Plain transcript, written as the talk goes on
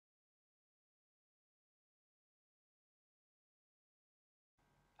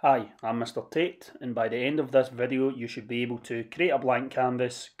Hi, I'm Mr. Tate, and by the end of this video you should be able to create a blank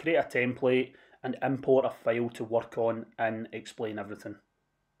canvas, create a template and import a file to work on and explain everything.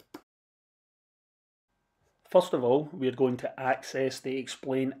 First of all, we're going to access the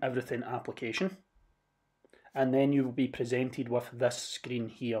Explain Everything application, and then you will be presented with this screen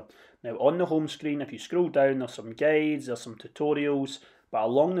here. Now on the home screen, if you scroll down, there's some guides, there's some tutorials, but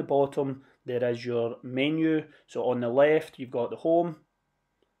along the bottom there is your menu. So on the left you've got the home,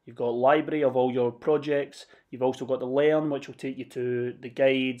 you've got library of all your projects, you've also got the learn, which will take you to the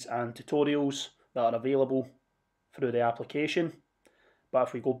guides and tutorials that are available through the application. But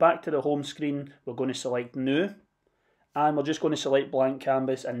if we go back to the home screen, we're going to select new, and we're just going to select blank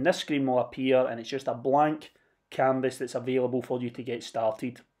canvas, and this screen will appear, and it's just a blank canvas that's available for you to get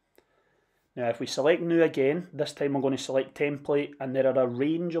started. Now if we select new again, this time we're going to select template, and there are a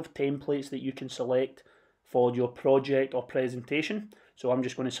range of templates that you can select for your project or presentation. So I'm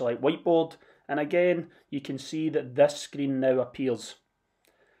just going to select whiteboard, and again you can see that this screen now appears.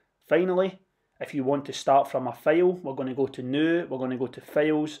 Finally, if you want to start from a file, we're going to go to new, we're going to go to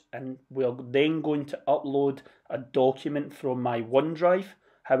files, and we're then going to upload a document from my OneDrive.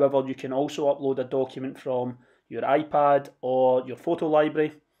 However, you can also upload a document from your iPad or your photo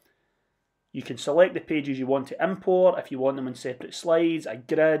library. You can select the pages you want to import, if you want them in separate slides, a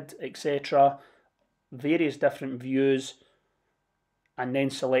grid, etc. Various different views, and then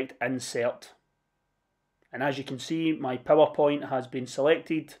select insert. And as you can see, my PowerPoint has been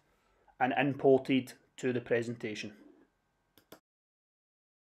selected and imported to the presentation.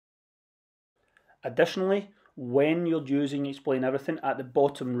 Additionally, when you're using Explain Everything, at the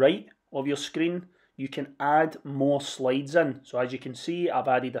bottom right of your screen, you can add more slides in. So as you can see, I've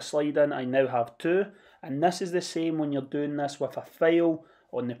added a slide in, I now have two, and this is the same when you're doing this with a file.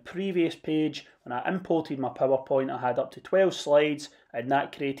 On the previous page, when I imported my PowerPoint, I had up to 12 slides, and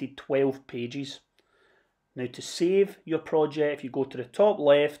that created 12 pages. Now to save your project, if you go to the top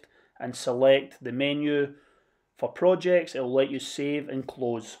left and select the menu for projects, it will let you save and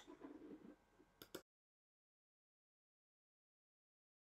close.